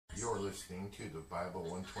You're listening to the Bible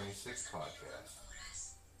 126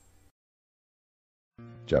 podcast.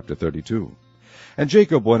 Chapter 32. And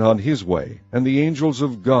Jacob went on his way, and the angels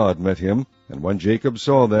of God met him. And when Jacob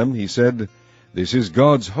saw them, he said, This is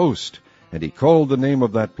God's host. And he called the name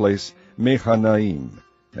of that place Mahanaim.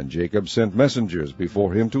 And Jacob sent messengers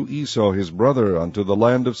before him to Esau his brother unto the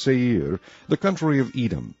land of Seir, the country of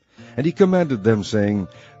Edom. And he commanded them, saying,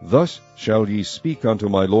 Thus shall ye speak unto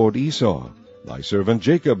my lord Esau. Thy servant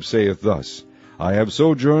Jacob saith thus, I have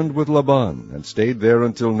sojourned with Laban, and stayed there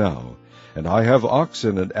until now. And I have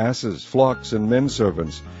oxen and asses, flocks and men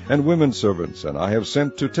servants, and women servants, and I have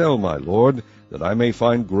sent to tell my lord, that I may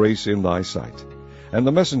find grace in thy sight. And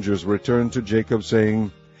the messengers returned to Jacob,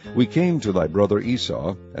 saying, We came to thy brother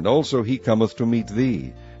Esau, and also he cometh to meet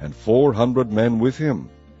thee, and 400 men with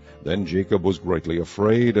him. Then Jacob was greatly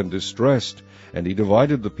afraid and distressed, and he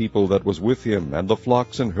divided the people that was with him, and the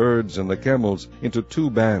flocks and herds and the camels, into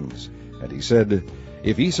 2 bands. And he said,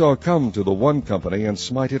 If Esau come to the one company and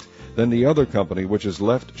smite it, then the other company which is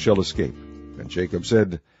left shall escape. And Jacob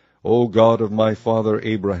said, O God of my father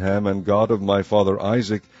Abraham, and God of my father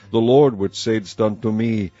Isaac, the Lord which saidst unto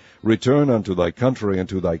me, Return unto thy country and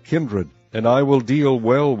to thy kindred, and I will deal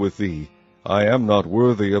well with thee. I am not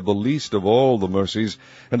worthy of the least of all the mercies,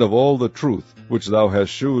 and of all the truth which thou hast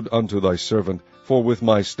shewed unto thy servant. For with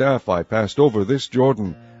my staff I passed over this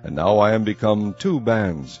Jordan, and now I am become 2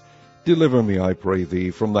 bands. Deliver me, I pray thee,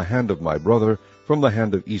 from the hand of my brother, from the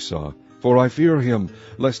hand of Esau. For I fear him,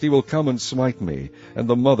 lest he will come and smite me, and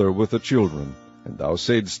the mother with the children. And thou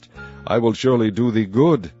saidst, I will surely do thee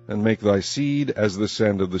good, and make thy seed as the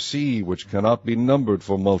sand of the sea, which cannot be numbered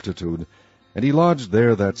for multitude. And he lodged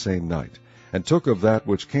there that same night, and took of that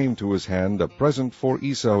which came to his hand a present for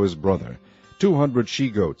Esau his brother, 200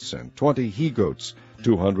 she-goats, and 20 he-goats,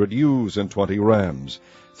 200 ewes, and 20 rams,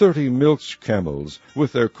 30 milch camels,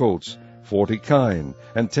 with their colts, 40 kine,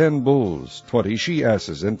 and 10 bulls, 20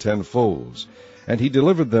 she-asses, and 10 foals. And he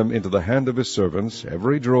delivered them into the hand of his servants,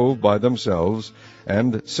 every drove by themselves,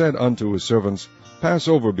 and said unto his servants, Pass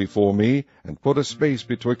over before me, and put a space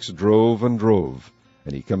betwixt drove and drove.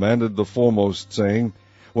 And he commanded the foremost, saying,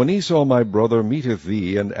 When Esau my brother meeteth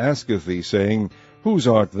thee, and asketh thee, saying, Whose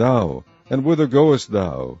art thou? And whither goest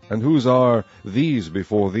thou? And whose are these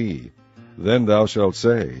before thee? Then thou shalt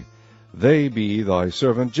say, They be thy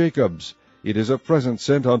servant Jacob's. It is a present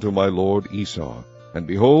sent unto my lord Esau. And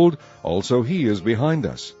behold, also he is behind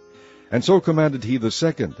us. And so commanded he the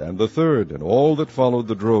second, and the third, and all that followed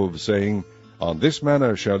the drove, saying, On this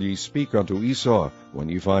manner shall ye speak unto Esau, when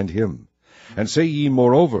ye find him. And say ye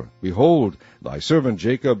moreover, Behold, thy servant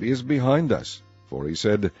Jacob is behind us. For he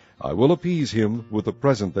said, I will appease him with the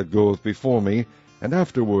present that goeth before me, and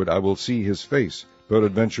afterward I will see his face,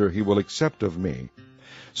 peradventure he will accept of me.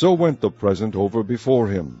 So went the present over before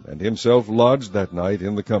him, and himself lodged that night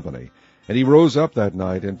in the company. And he rose up that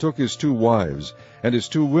night, and took his 2 wives, and his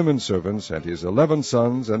 2 women servants, and his 11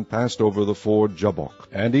 sons, and passed over the ford Jabbok.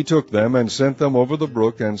 And he took them, and sent them over the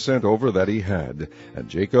brook, and sent over that he had. And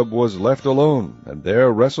Jacob was left alone, and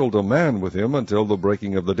there wrestled a man with him until the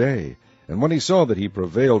breaking of the day. And when he saw that he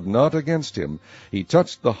prevailed not against him, he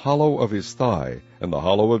touched the hollow of his thigh, and the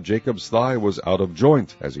hollow of Jacob's thigh was out of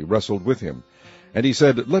joint, as he wrestled with him. And he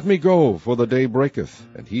said, Let me go, for the day breaketh.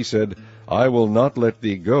 And he said, I will not let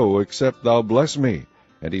thee go, except thou bless me.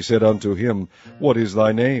 And he said unto him, What is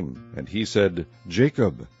thy name? And he said,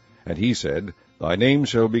 Jacob. And he said, Thy name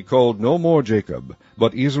shall be called no more Jacob,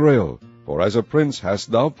 but Israel. For as a prince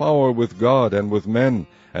hast thou power with God and with men,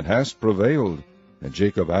 and hast prevailed. And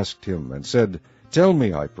Jacob asked him, and said, Tell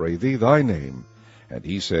me, I pray thee, thy name. And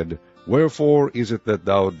he said, Wherefore is it that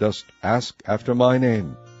thou dost ask after my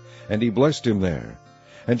name? And he blessed him there.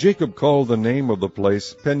 And Jacob called the name of the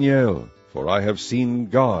place Peniel, for I have seen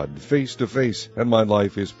God face to face, and my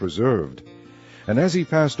life is preserved. And as he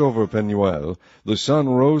passed over Peniel, the sun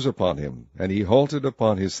rose upon him, and he halted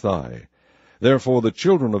upon his thigh. Therefore the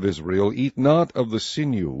children of Israel eat not of the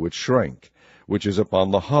sinew which shrank, which is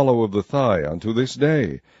upon the hollow of the thigh unto this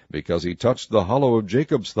day, because he touched the hollow of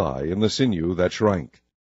Jacob's thigh in the sinew that shrank.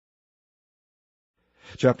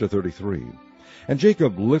 Chapter 33. And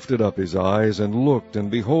Jacob lifted up his eyes, and looked, and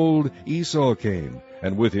behold, Esau came,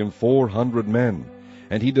 and with him 400 men.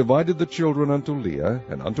 And he divided the children unto Leah,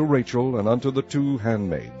 and unto Rachel, and unto the 2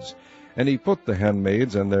 handmaids. And he put the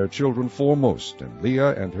handmaids and their children foremost, and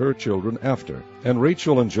Leah and her children after, and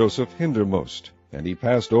Rachel and Joseph hindermost. And he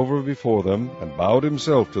passed over before them, and bowed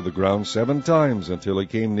himself to the ground 7 times, until he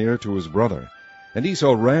came near to his brother. And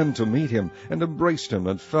Esau ran to meet him, and embraced him,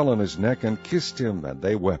 and fell on his neck, and kissed him, and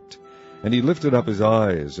they wept. And he lifted up his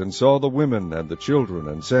eyes, and saw the women and the children,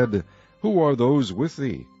 and said, Who are those with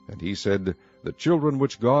thee? And he said, The children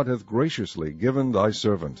which God hath graciously given thy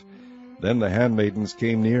servant. Then the handmaidens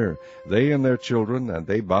came near, they and their children, and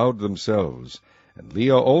they bowed themselves. And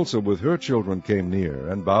Leah also with her children came near,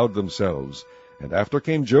 and bowed themselves. And after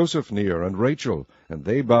came Joseph near, and Rachel, and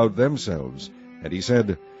they bowed themselves. And he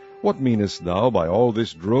said, What meanest thou by all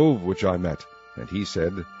this drove which I met? And he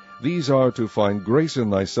said, These are to find grace in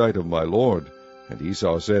thy sight of my Lord. And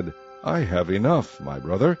Esau said, I have enough, my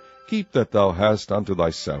brother, keep that thou hast unto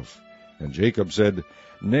thyself. And Jacob said,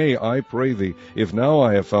 Nay, I pray thee, if now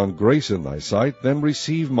I have found grace in thy sight, then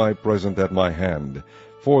receive my present at my hand.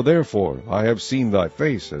 For therefore I have seen thy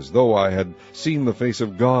face, as though I had seen the face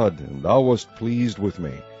of God, and thou wast pleased with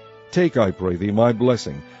me. Take, I pray thee, my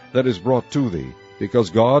blessing that is brought to thee, because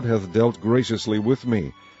God hath dealt graciously with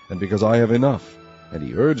me, and because I have enough. And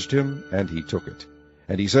he urged him, and he took it.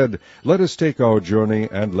 And he said, Let us take our journey,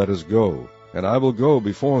 and let us go, and I will go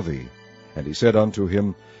before thee. And he said unto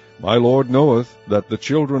him, My Lord knoweth that the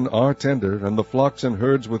children are tender, and the flocks and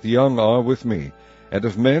herds with young are with me. And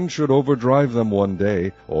if men should overdrive them one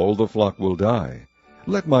day, all the flock will die.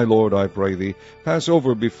 Let my Lord, I pray thee, pass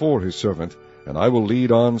over before his servant, and I will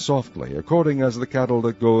lead on softly, according as the cattle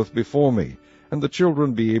that goeth before me, and the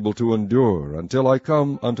children be able to endure, until I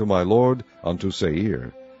come unto my Lord, unto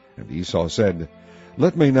Seir. And Esau said,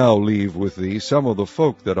 Let me now leave with thee some of the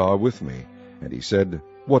folk that are with me. And he said,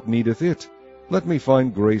 What needeth it? Let me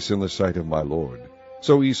find grace in the sight of my Lord.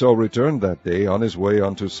 So Esau returned that day on his way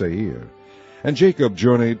unto Seir. And Jacob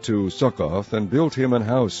journeyed to Succoth, and built him an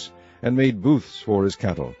house, and made booths for his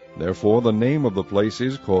cattle. Therefore the name of the place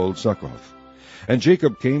is called Succoth. And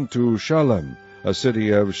Jacob came to Shalem, a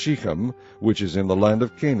city of Shechem, which is in the land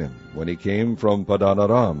of Canaan, when he came from Padan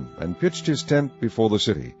Aram, and pitched his tent before the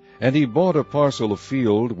city. And he bought a parcel of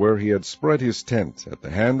field where he had spread his tent at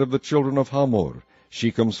the hand of the children of Hamor,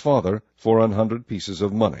 Shechem's father, for 100 pieces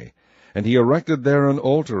of money. And he erected there an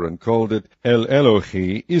altar, and called it El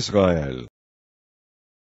Elohi Israel.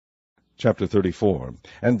 Chapter 34.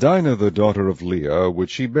 And Dinah the daughter of Leah,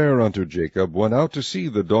 which she bare unto Jacob, went out to see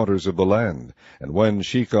the daughters of the land. And when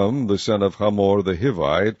Shechem the son of Hamor the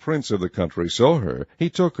Hivite, prince of the country, saw her,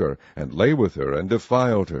 he took her, and lay with her, and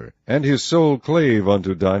defiled her. And his soul clave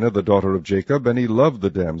unto Dinah the daughter of Jacob, and he loved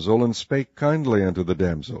the damsel, and spake kindly unto the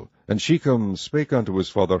damsel. And Shechem spake unto his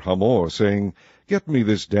father Hamor, saying, Get me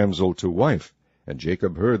this damsel to wife. And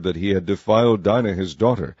Jacob heard that he had defiled Dinah his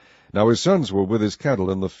daughter. Now his sons were with his cattle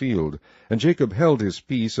in the field, and Jacob held his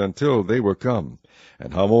peace until they were come.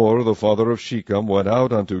 And Hamor the father of Shechem went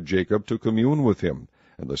out unto Jacob to commune with him.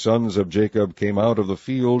 And the sons of Jacob came out of the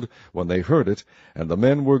field when they heard it, and the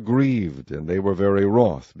men were grieved, and they were very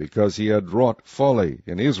wroth, because he had wrought folly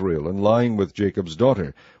in Israel in lying with Jacob's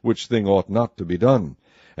daughter, which thing ought not to be done.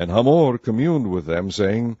 And Hamor communed with them,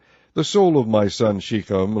 saying, The soul of my son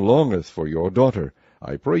Shechem longeth for your daughter.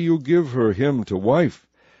 I pray you give her him to wife.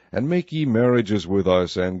 And make ye marriages with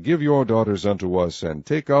us, and give your daughters unto us, and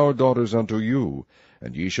take our daughters unto you.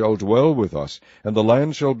 And ye shall dwell with us, and the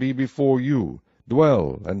land shall be before you.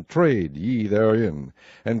 Dwell, and trade ye therein,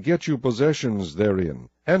 and get you possessions therein.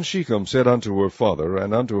 And Shechem said unto her father,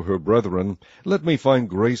 and unto her brethren, Let me find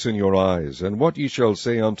grace in your eyes, and what ye shall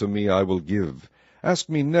say unto me I will give. Ask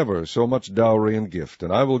me never so much dowry and gift,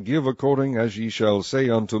 and I will give according as ye shall say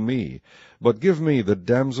unto me. But give me the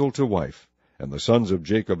damsel to wife. And the sons of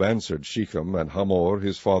Jacob answered Shechem and Hamor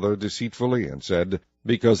his father deceitfully, and said,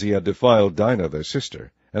 Because he had defiled Dinah their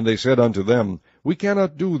sister. And they said unto them, We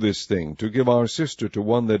cannot do this thing, to give our sister to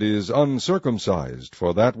one that is uncircumcised,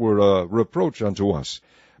 for that were a reproach unto us.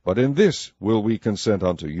 But in this will we consent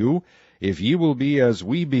unto you, if ye will be as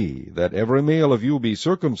we be, that every male of you be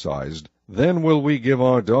circumcised, then will we give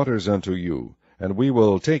our daughters unto you, and we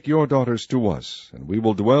will take your daughters to us, and we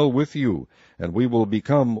will dwell with you, and we will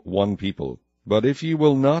become one people. But if ye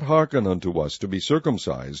will not hearken unto us to be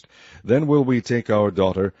circumcised, then will we take our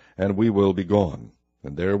daughter, and we will be gone.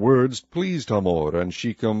 And their words pleased Hamor and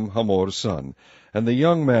Shechem Hamor's son. And the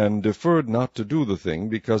young man deferred not to do the thing,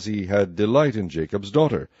 because he had delight in Jacob's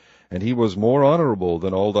daughter, and he was more honorable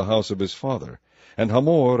than all the house of his father. And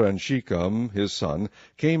Hamor and Shechem his son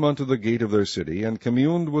came unto the gate of their city, and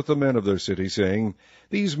communed with the men of their city, saying,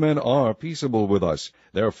 These men are peaceable with us,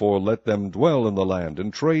 therefore let them dwell in the land,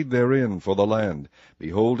 and trade therein for the land.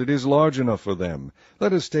 Behold, it is large enough for them.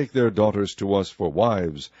 Let us take their daughters to us for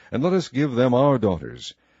wives, and let us give them our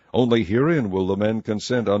daughters. Only herein will the men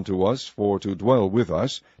consent unto us for to dwell with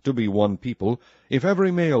us, to be one people, if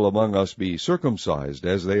every male among us be circumcised,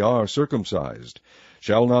 as they are circumcised.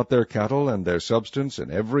 Shall not their cattle and their substance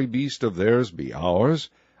and every beast of theirs be ours?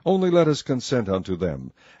 Only let us consent unto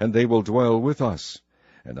them, and they will dwell with us.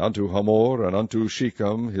 And unto Hamor and unto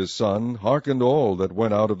Shechem his son hearkened all that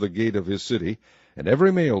went out of the gate of his city, and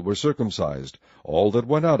every male were circumcised, all that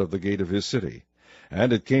went out of the gate of his city.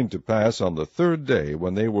 And it came to pass on the 3rd day,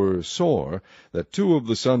 when they were sore, that 2 of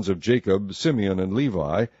the sons of Jacob, Simeon and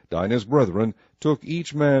Levi, Dinah's brethren, took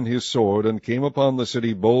each man his sword, and came upon the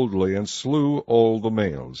city boldly, and slew all the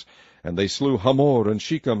males. And they slew Hamor and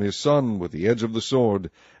Shechem his son with the edge of the sword,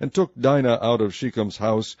 and took Dinah out of Shechem's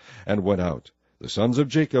house, and went out. The sons of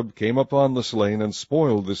Jacob came upon the slain, and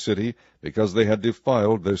spoiled the city, because they had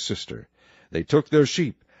defiled their sister. They took their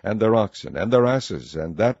sheep, and their oxen, and their asses,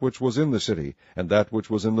 and that which was in the city, and that which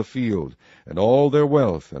was in the field, and all their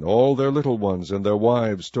wealth, and all their little ones, and their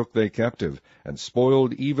wives took they captive, and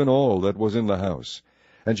spoiled even all that was in the house.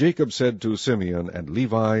 And Jacob said to Simeon and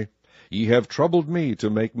Levi, Ye have troubled me to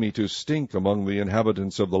make me to stink among the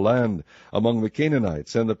inhabitants of the land, among the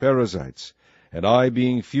Canaanites and the Perizzites. And I,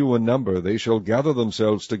 being few in number, they shall gather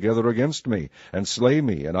themselves together against me, and slay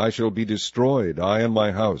me, and I shall be destroyed, I and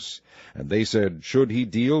my house. And they said, Should he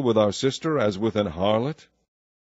deal with our sister as with an harlot?